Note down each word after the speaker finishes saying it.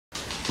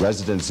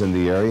Residents in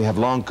the area have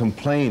long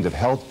complained of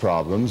health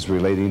problems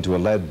relating to a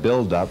lead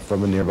buildup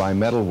from a nearby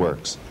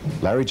metalworks.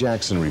 Larry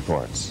Jackson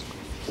reports.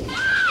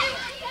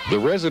 The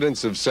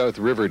residents of South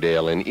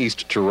Riverdale in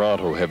East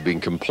Toronto have been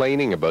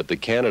complaining about the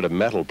Canada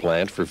Metal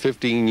plant for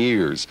 15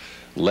 years.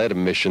 Lead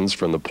emissions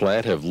from the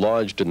plant have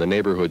lodged in the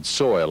neighborhood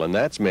soil, and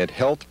that's meant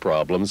health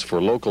problems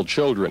for local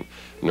children,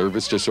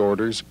 nervous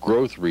disorders,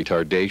 growth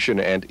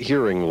retardation, and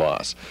hearing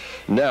loss.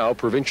 Now,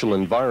 Provincial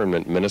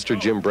Environment Minister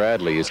Jim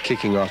Bradley is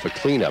kicking off a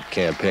cleanup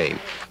campaign.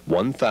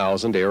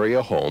 1,000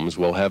 area homes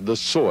will have the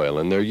soil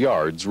in their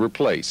yards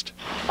replaced.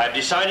 I've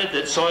decided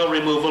that soil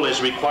removal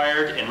is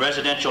required in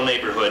residential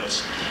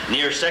neighborhoods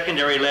near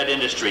secondary lead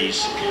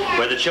industries,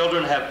 where the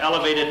children have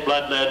elevated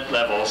blood lead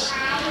levels,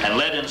 and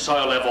lead in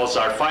soil levels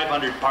are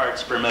 500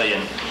 parts per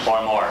million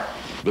or more.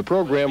 The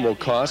program will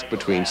cost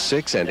between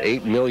 $6 and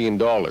 $8 million.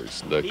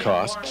 The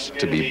costs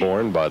to be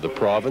borne by the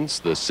province,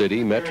 the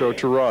city, Metro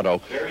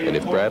Toronto, and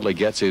if Bradley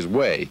gets his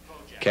way,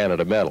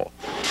 Canada Metal.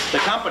 The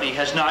company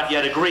has not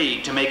yet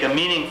agreed to make a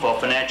meaningful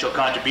financial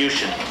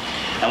contribution,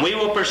 and we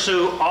will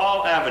pursue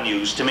all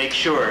avenues to make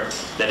sure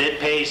that it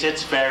pays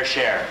its fair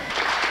share.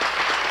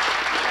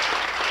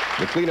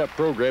 The cleanup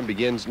program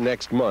begins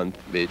next month.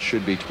 It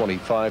should be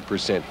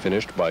 25%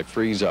 finished by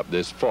freeze-up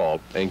this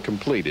fall and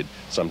completed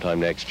sometime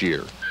next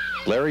year.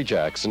 Larry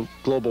Jackson,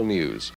 Global News.